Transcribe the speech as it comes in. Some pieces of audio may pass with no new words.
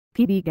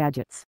PB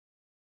Gadgets.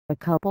 A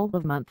couple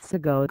of months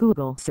ago,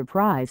 Google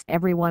surprised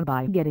everyone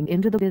by getting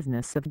into the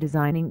business of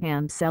designing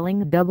and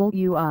selling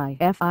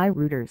Wi-Fi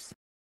routers.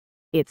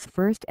 Its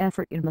first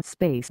effort in the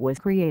space was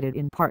created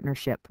in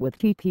partnership with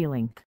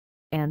TP-Link,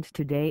 and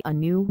today a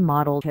new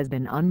model has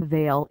been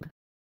unveiled.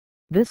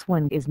 This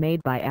one is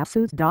made by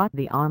ASUS.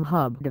 The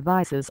OnHub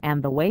devices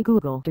and the way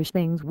Google does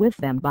things with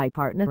them by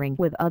partnering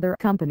with other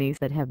companies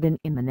that have been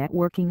in the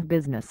networking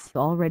business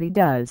already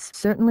does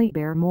certainly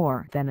bear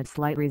more than a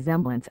slight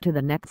resemblance to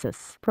the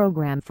Nexus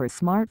program for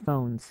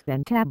smartphones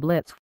and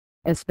tablets,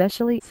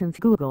 especially since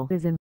Google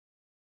is in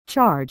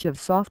charge of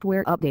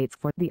software updates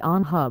for the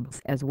OnHubs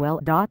as well.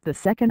 The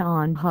second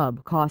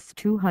OnHub costs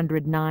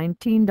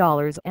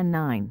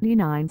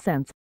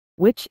 $219.99,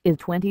 which is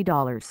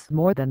 $20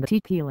 more than the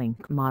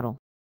TP-Link model.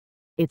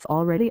 It's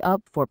already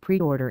up for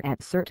pre-order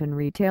at certain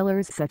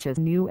retailers such as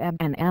OnHub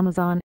and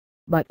Amazon,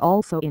 but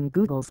also in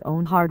Google's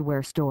own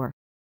hardware store.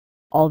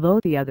 Although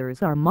the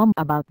others are mum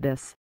about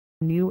this,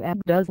 OnHub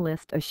does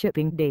list a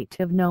shipping date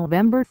of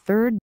November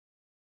 3rd.